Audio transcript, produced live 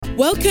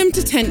Welcome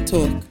to Tent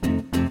Talk,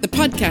 the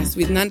podcast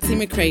with Nancy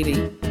McCready,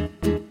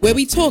 where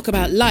we talk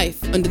about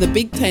life under the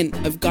big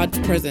tent of God's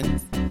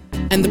presence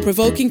and the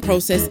provoking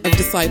process of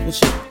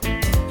discipleship.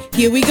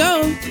 Here we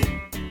go.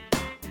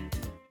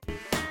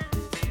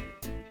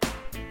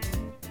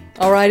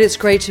 All right, it's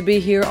great to be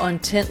here on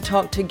Tent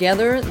Talk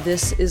together.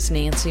 This is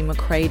Nancy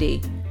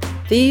McCready.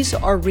 These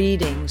are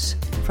readings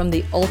from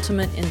The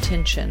Ultimate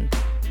Intention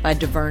by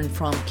DeVern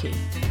Fromke.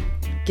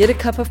 Get a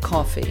cup of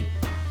coffee,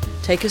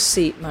 take a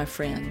seat, my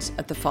friends,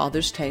 at the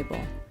Father's table,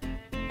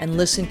 and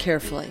listen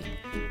carefully.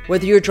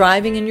 Whether you're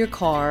driving in your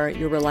car,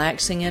 you're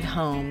relaxing at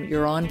home,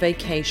 you're on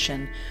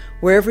vacation,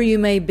 wherever you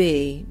may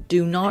be,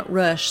 do not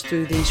rush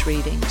through these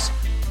readings.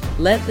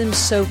 Let them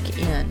soak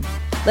in.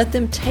 Let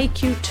them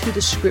take you to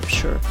the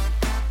Scripture.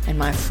 And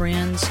my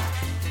friends,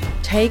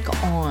 take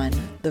on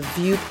the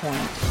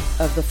viewpoint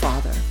of the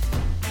Father.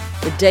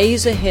 The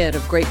days ahead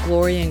of great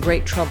glory and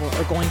great trouble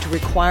are going to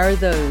require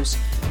those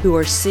who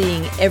are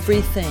seeing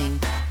everything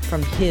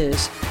from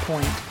His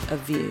point of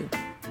view.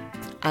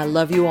 I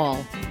love you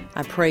all.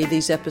 I pray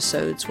these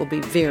episodes will be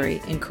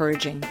very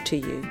encouraging to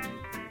you.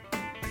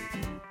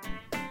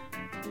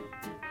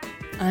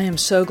 I am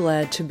so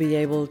glad to be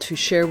able to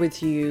share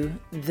with you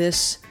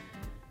this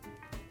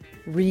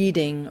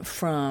reading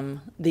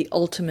from The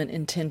Ultimate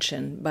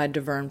Intention by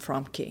DeVern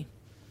Fromke.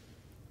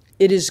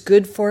 It is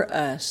good for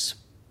us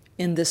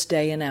in this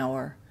day and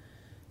hour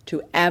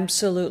to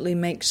absolutely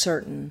make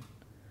certain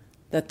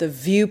that the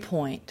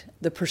viewpoint,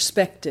 the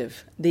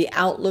perspective, the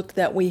outlook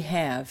that we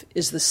have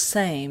is the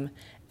same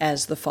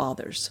as the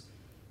Father's.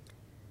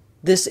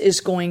 This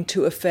is going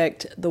to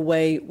affect the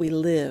way we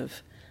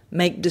live,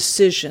 make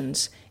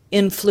decisions,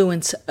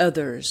 influence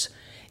others.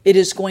 It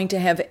is going to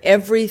have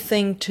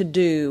everything to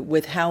do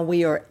with how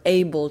we are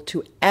able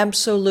to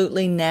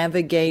absolutely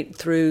navigate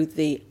through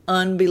the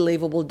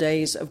unbelievable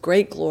days of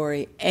great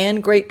glory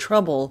and great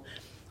trouble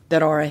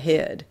that are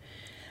ahead.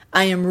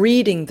 I am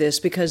reading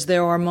this because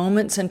there are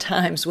moments and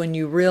times when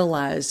you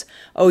realize,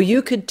 oh,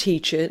 you could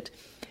teach it,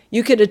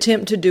 you could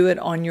attempt to do it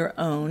on your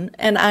own,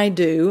 and I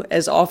do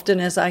as often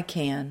as I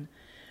can.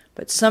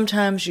 But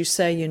sometimes you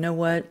say, you know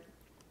what,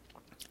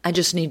 I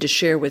just need to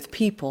share with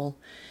people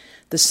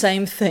the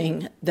same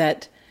thing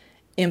that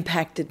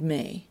impacted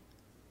me.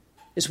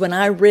 Is when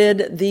I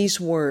read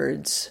these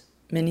words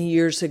many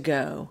years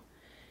ago,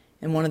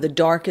 in one of the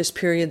darkest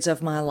periods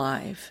of my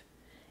life,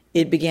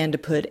 it began to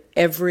put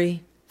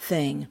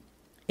everything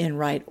in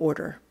right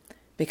order,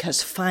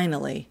 because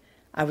finally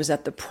I was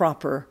at the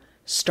proper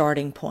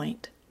starting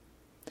point.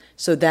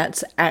 So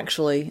that's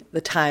actually the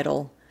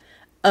title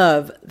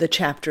of the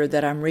chapter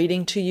that I'm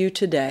reading to you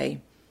today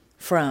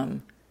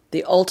from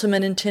The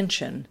Ultimate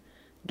Intention,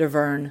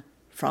 DeVern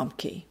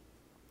Fromke.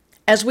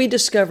 As we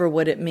discover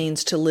what it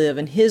means to live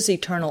in His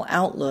eternal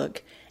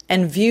outlook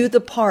and view the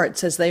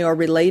parts as they are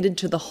related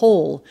to the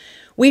whole,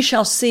 we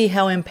shall see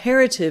how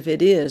imperative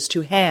it is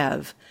to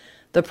have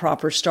the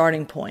proper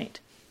starting point.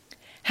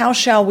 How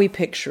shall we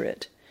picture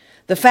it?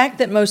 The fact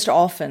that most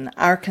often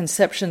our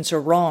conceptions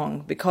are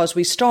wrong because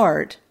we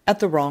start at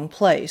the wrong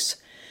place.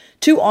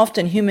 Too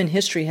often human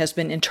history has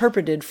been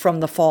interpreted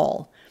from the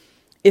fall.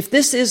 If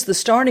this is the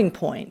starting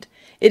point,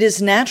 it is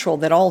natural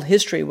that all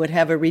history would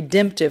have a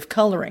redemptive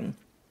coloring.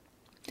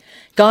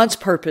 God's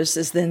purpose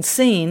is then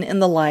seen in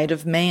the light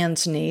of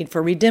man's need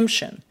for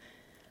redemption.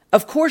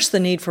 Of course, the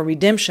need for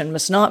redemption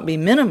must not be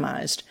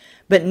minimized,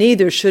 but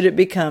neither should it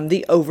become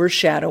the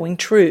overshadowing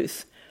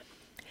truth.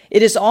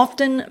 It is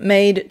often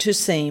made to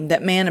seem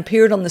that man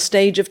appeared on the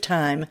stage of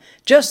time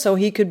just so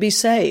he could be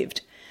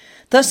saved.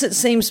 Thus it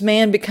seems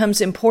man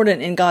becomes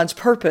important in God's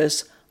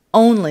purpose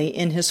only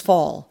in his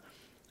fall.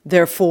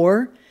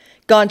 Therefore,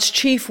 God's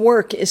chief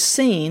work is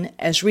seen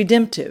as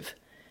redemptive.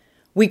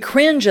 We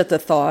cringe at the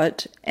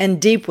thought,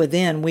 and deep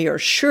within we are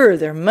sure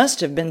there must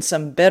have been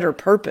some better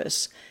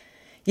purpose.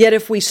 Yet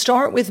if we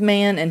start with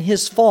man and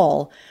his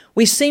fall,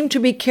 we seem to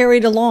be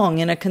carried along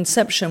in a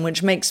conception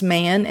which makes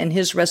man and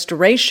his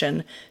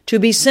restoration to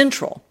be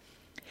central.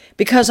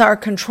 Because our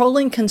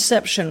controlling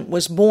conception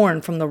was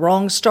born from the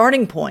wrong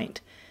starting point,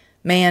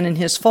 man and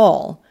his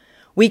fall,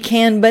 we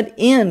can but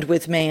end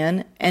with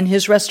man and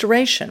his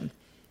restoration.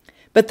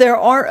 But there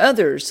are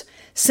others,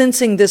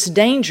 sensing this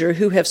danger,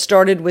 who have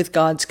started with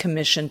God's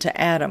commission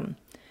to Adam.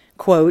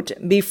 Quote,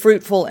 "Be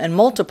fruitful and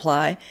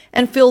multiply,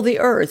 and fill the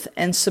earth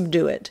and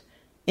subdue it."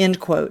 End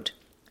quote.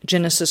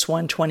 Genesis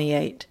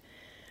 1:28.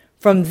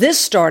 From this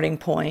starting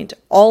point,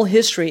 all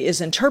history is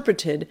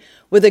interpreted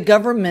with a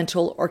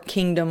governmental or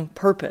kingdom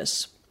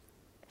purpose.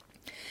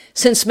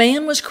 Since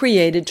man was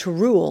created to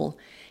rule,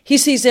 he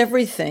sees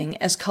everything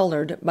as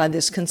colored by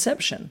this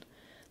conception.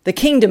 The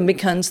kingdom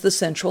becomes the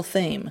central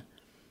theme.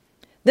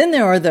 Then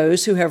there are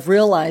those who have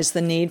realized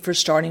the need for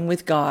starting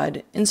with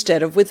God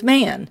instead of with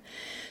man.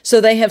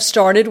 So they have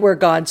started where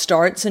God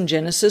starts in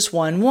Genesis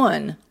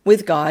 1:1,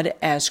 with God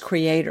as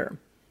creator.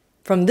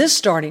 From this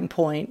starting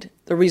point,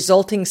 the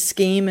resulting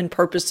scheme and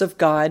purpose of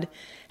God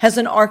has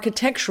an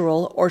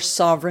architectural or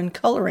sovereign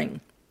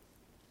coloring.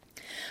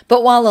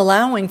 But while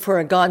allowing for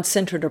a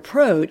God-centered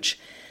approach,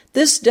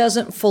 this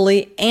doesn't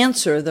fully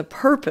answer the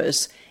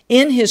purpose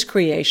in His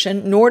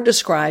creation nor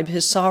describe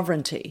His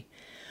sovereignty.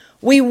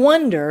 We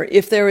wonder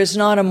if there is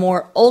not a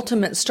more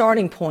ultimate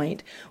starting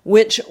point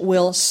which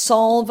will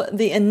solve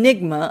the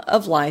enigma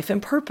of life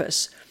and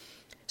purpose.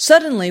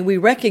 Suddenly we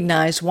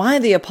recognize why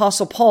the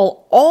Apostle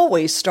Paul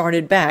always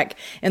started back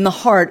in the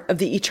heart of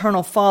the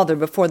eternal Father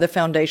before the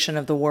foundation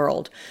of the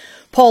world.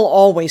 Paul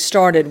always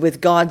started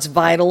with God's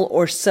vital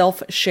or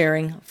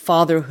self-sharing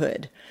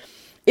fatherhood.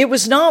 It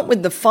was not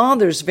with the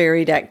Father's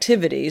varied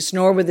activities,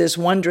 nor with His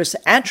wondrous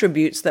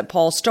attributes that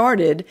Paul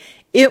started.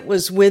 It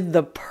was with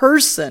the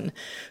person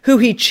who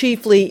He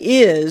chiefly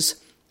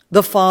is,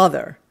 the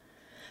Father.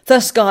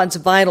 Thus, God's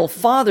vital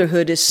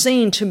fatherhood is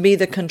seen to be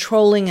the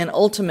controlling and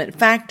ultimate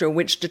factor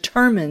which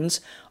determines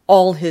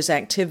all His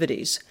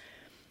activities.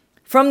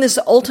 From this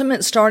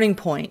ultimate starting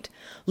point,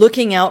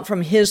 looking out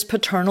from His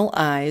paternal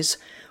eyes,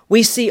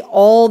 we see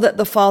all that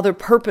the Father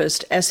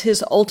purposed as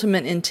His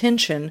ultimate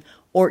intention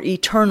or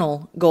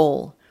eternal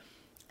goal.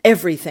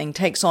 Everything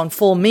takes on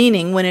full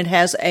meaning when it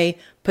has a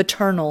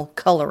paternal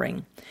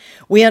coloring.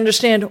 We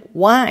understand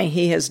why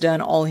He has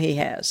done all He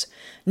has.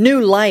 New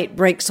light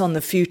breaks on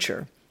the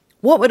future.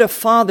 What would a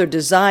father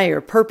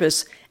desire,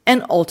 purpose,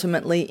 and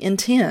ultimately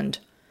intend?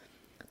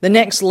 The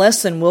next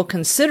lesson will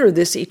consider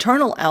this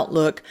eternal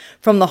outlook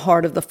from the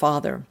heart of the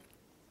Father.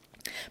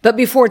 But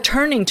before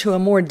turning to a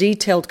more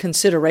detailed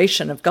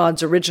consideration of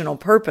God's original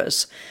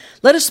purpose,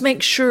 let us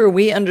make sure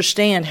we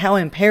understand how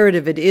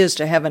imperative it is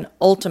to have an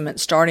ultimate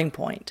starting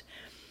point.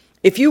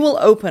 If you will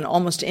open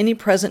almost any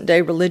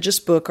present-day religious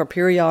book or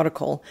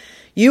periodical,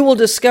 you will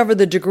discover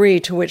the degree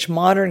to which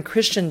modern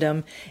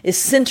Christendom is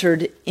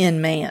centered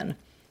in man.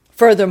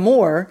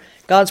 Furthermore,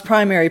 God's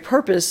primary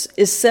purpose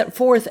is set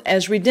forth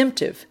as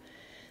redemptive.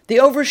 The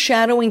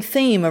overshadowing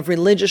theme of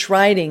religious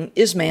writing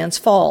is man's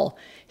fall,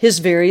 his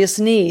various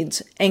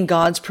needs, and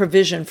God's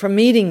provision for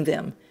meeting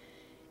them.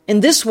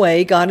 In this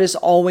way, God is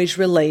always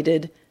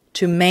related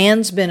to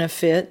man's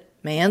benefit,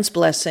 man's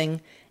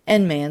blessing,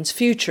 and man's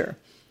future.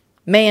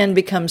 Man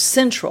becomes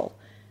central,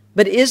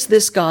 but is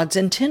this God's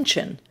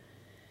intention?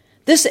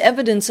 This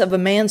evidence of a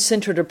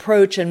man-centered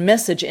approach and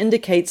message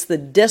indicates the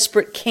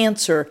desperate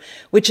cancer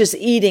which is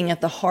eating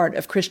at the heart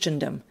of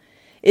Christendom.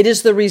 It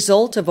is the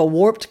result of a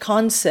warped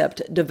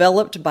concept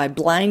developed by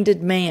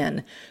blinded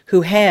man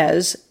who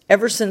has,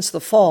 ever since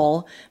the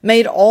fall,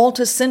 made all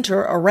to center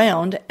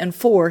around and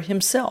for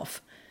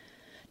himself.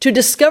 To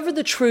discover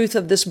the truth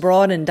of this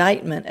broad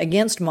indictment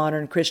against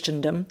modern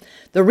Christendom,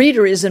 the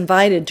reader is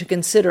invited to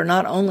consider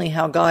not only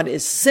how God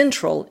is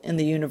central in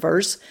the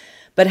universe,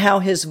 but how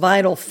His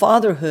vital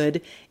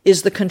fatherhood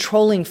is the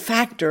controlling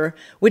factor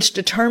which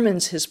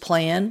determines His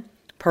plan,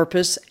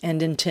 purpose,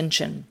 and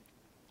intention.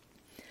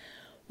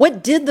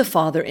 What did the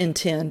Father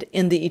intend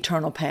in the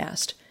eternal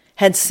past,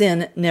 had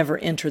sin never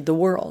entered the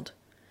world?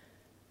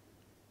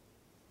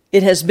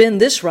 It has been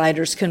this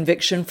writer's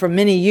conviction for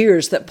many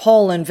years that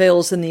Paul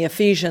unveils in the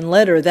Ephesian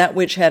letter that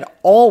which had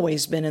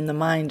always been in the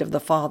mind of the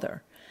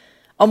Father.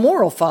 A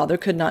moral father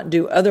could not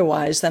do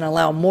otherwise than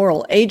allow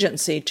moral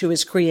agency to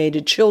his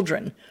created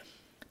children.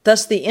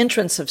 Thus, the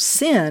entrance of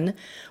sin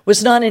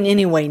was not in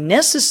any way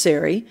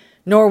necessary,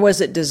 nor was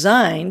it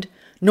designed,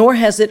 nor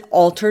has it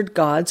altered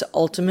God's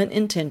ultimate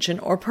intention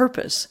or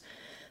purpose.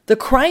 The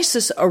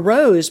crisis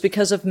arose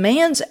because of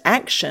man's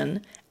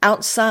action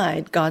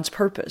outside God's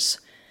purpose.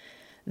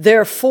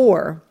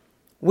 Therefore,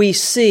 we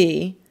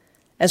see,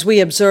 as we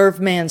observe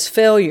man's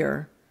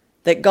failure,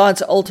 that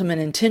God's ultimate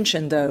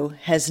intention, though,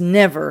 has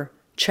never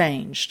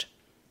changed.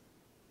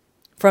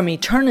 From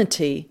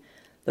eternity,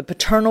 the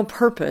paternal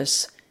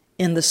purpose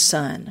in the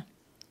Son.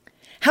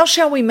 How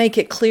shall we make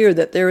it clear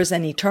that there is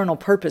an eternal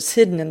purpose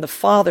hidden in the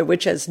Father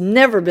which has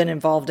never been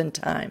involved in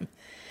time?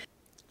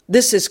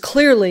 This is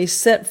clearly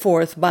set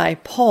forth by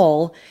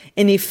Paul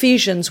in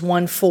Ephesians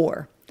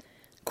 1:4.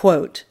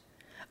 Quote,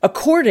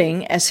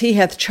 according as He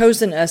hath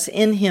chosen us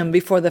in Him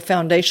before the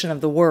foundation of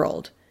the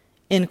world.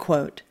 End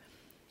quote.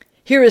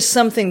 Here is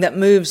something that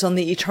moves on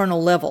the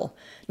eternal level,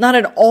 not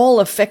at all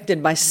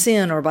affected by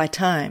sin or by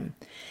time.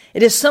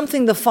 It is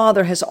something the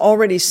Father has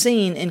already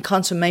seen in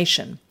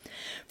consummation.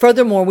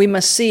 Furthermore, we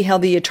must see how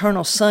the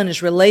eternal Son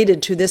is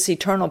related to this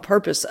eternal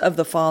purpose of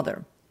the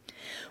Father.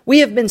 We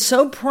have been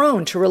so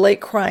prone to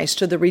relate Christ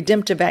to the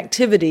redemptive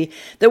activity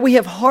that we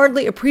have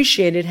hardly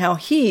appreciated how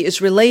He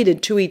is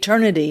related to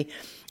eternity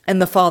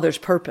and the Father's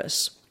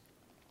purpose.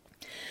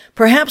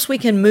 Perhaps we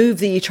can move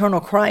the eternal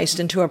Christ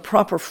into a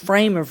proper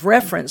frame of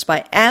reference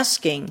by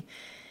asking,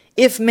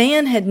 if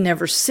man had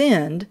never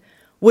sinned,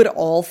 would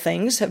all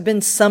things have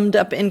been summed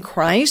up in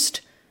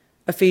Christ?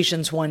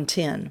 Ephesians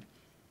 1:10.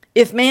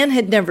 If man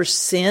had never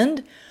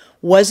sinned,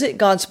 was it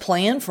God's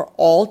plan for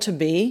all to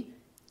be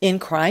in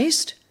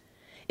Christ?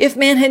 If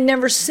man had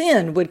never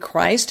sinned, would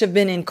Christ have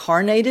been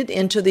incarnated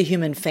into the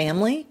human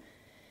family?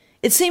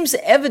 It seems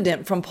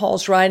evident from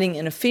Paul's writing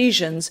in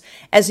Ephesians,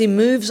 as he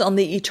moves on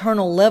the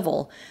eternal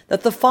level,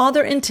 that the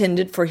Father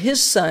intended for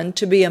His Son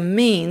to be a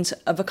means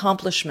of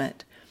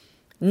accomplishment,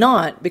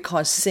 not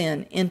because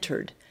sin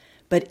entered,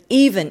 but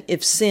even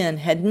if sin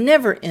had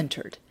never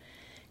entered.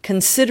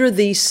 Consider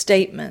these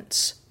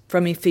statements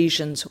from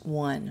Ephesians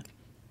 1.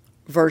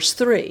 Verse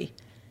 3,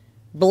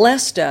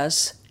 blessed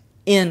us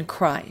in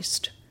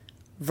Christ.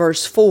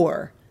 Verse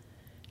 4,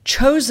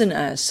 chosen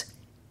us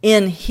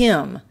in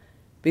Him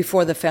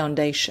before the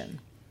foundation.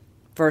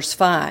 Verse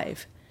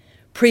 5,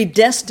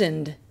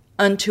 predestined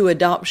unto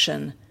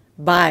adoption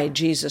by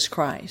Jesus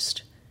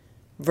Christ.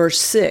 Verse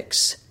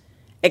 6,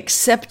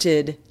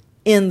 accepted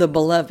in the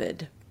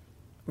beloved.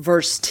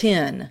 Verse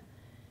 10,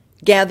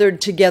 gathered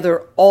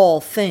together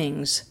all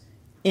things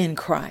in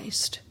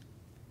Christ.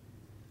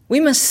 We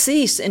must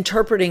cease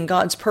interpreting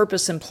God's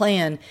purpose and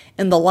plan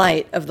in the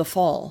light of the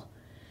fall.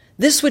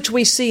 This which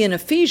we see in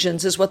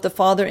Ephesians is what the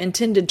Father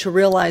intended to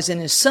realize in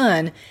His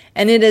Son,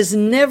 and it has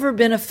never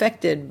been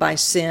affected by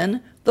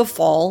sin, the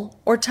fall,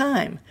 or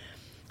time.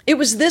 It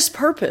was this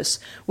purpose,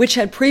 which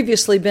had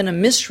previously been a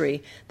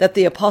mystery, that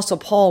the Apostle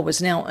Paul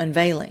was now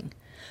unveiling.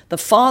 The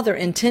Father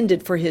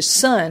intended for His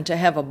Son to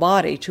have a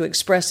body to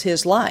express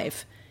His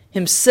life,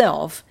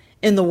 Himself,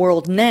 in the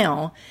world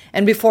now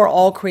and before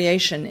all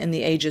creation in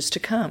the ages to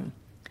come.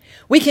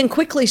 We can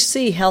quickly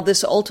see how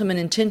this ultimate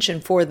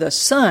intention for the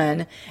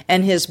Son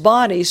and His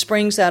body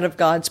springs out of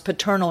God's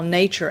paternal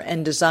nature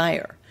and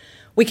desire.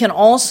 We can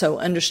also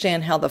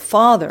understand how the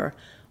Father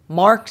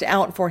marked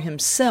out for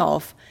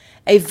Himself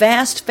a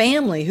vast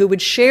family who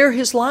would share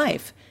His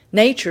life,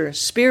 nature,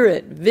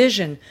 spirit,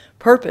 vision,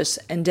 purpose,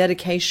 and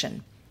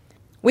dedication.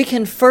 We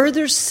can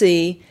further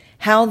see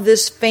how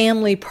this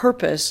family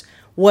purpose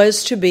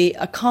was to be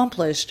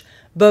accomplished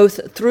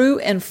both through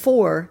and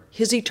for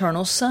His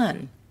eternal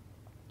Son.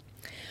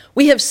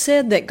 We have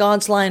said that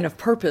God's line of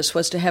purpose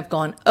was to have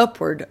gone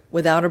upward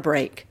without a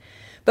break.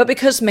 But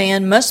because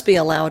man must be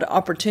allowed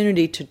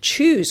opportunity to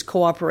choose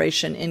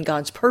cooperation in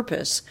God's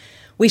purpose,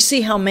 we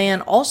see how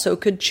man also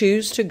could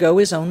choose to go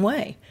his own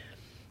way.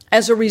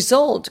 As a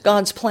result,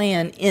 God's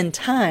plan in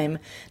time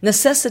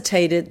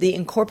necessitated the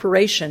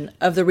incorporation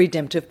of the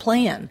redemptive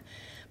plan.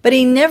 But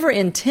He never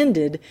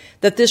intended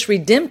that this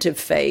redemptive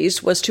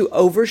phase was to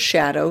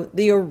overshadow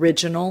the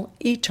original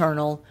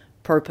eternal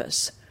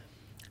purpose.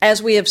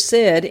 As we have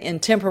said in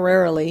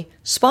temporarily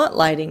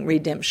spotlighting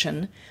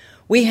redemption,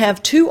 we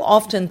have too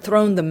often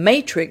thrown the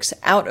matrix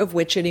out of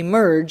which it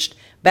emerged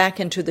back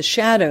into the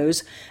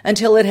shadows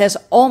until it has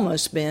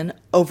almost been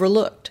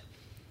overlooked.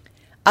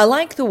 I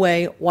like the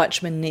way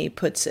Watchman Nee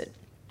puts it.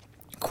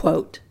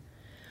 Quote,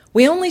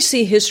 we only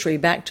see history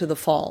back to the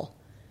fall.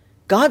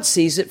 God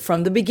sees it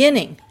from the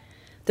beginning.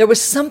 There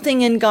was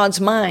something in God's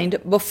mind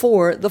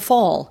before the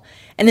fall,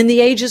 and in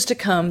the ages to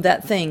come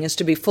that thing is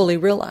to be fully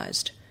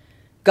realized.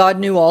 God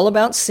knew all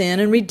about sin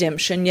and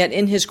redemption, yet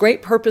in His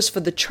great purpose for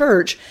the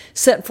church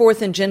set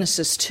forth in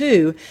Genesis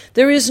 2,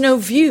 there is no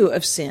view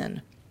of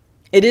sin.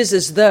 It is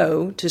as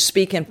though, to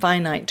speak in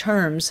finite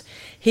terms,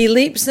 He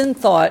leaps in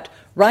thought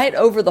right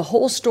over the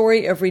whole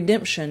story of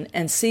redemption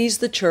and sees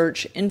the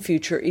church in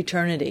future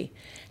eternity,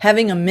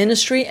 having a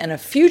ministry and a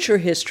future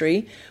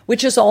history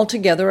which is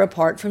altogether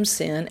apart from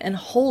sin and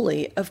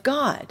wholly of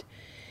God.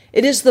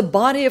 It is the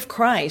body of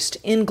Christ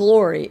in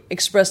glory,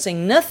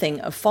 expressing nothing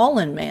of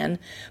fallen man,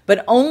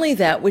 but only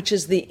that which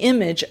is the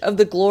image of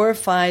the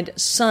glorified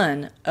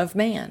Son of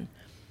man.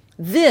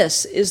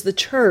 This is the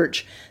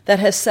church that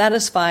has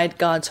satisfied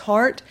God's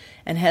heart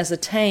and has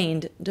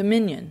attained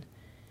dominion.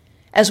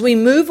 As we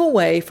move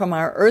away from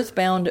our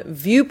earthbound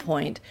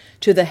viewpoint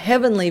to the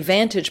heavenly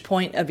vantage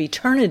point of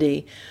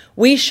eternity,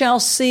 we shall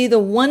see the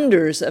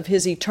wonders of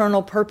His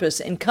eternal purpose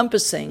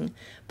encompassing,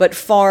 but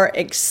far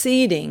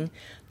exceeding,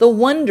 the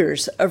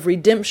wonders of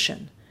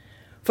redemption.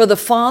 For the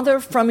Father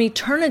from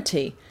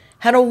eternity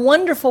had a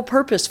wonderful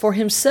purpose for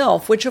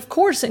Himself, which of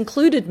course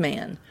included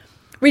man.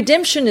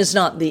 Redemption is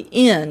not the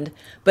end,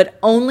 but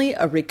only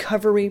a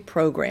recovery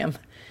program.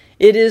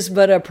 It is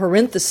but a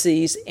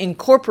parenthesis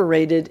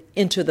incorporated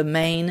into the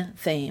main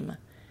theme.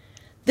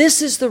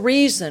 This is the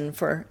reason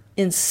for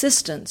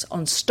insistence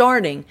on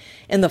starting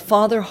in the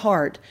Father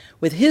heart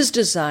with His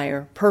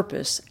desire,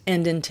 purpose,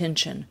 and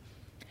intention.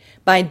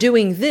 By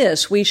doing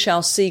this, we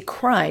shall see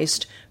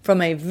Christ from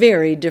a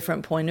very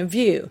different point of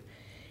view.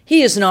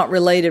 He is not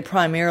related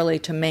primarily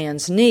to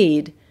man's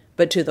need,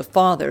 but to the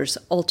Father's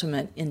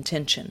ultimate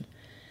intention.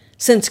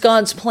 Since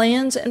God's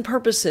plans and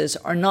purposes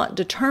are not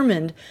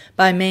determined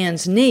by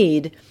man's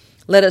need,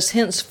 let us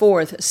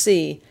henceforth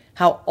see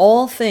how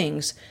all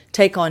things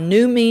take on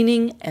new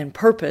meaning and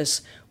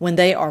purpose when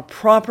they are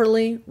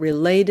properly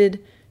related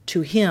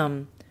to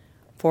Him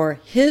for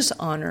His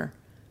honor,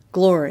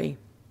 glory,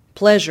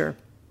 pleasure,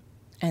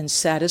 and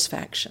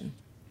satisfaction.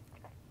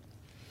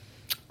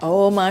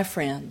 Oh, my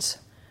friends,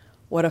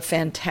 what a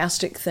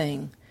fantastic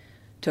thing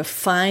to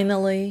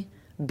finally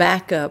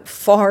back up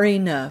far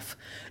enough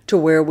to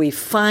where we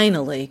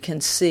finally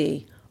can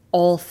see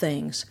all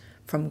things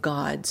from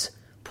God's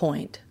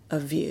point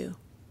of view.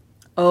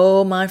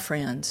 Oh, my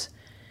friends,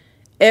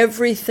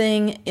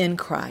 everything in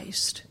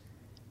Christ,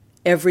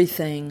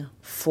 everything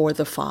for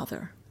the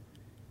Father.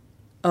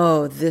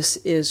 Oh, this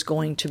is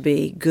going to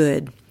be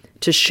good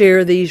to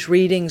share these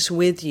readings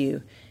with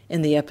you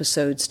in the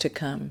episodes to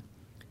come.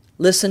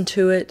 Listen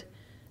to it,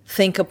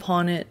 think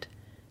upon it,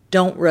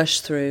 Don't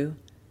rush through.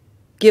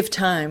 Give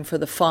time for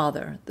the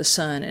Father, the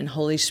Son, and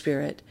Holy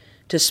Spirit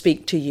to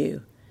speak to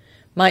you.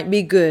 Might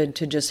be good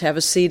to just have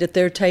a seat at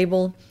their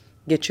table,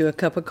 get you a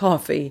cup of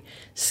coffee,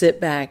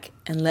 sit back,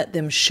 and let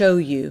them show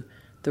you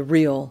the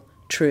real,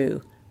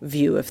 true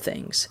view of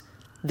things,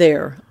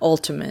 their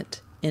ultimate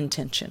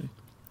intention.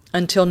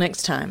 Until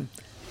next time,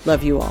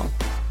 love you all.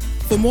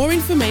 For more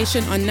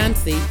information on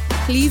Nancy,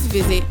 please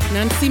visit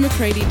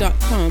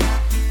nancymccready.com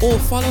or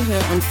follow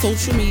her on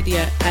social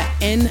media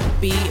at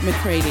NB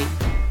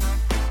McCready.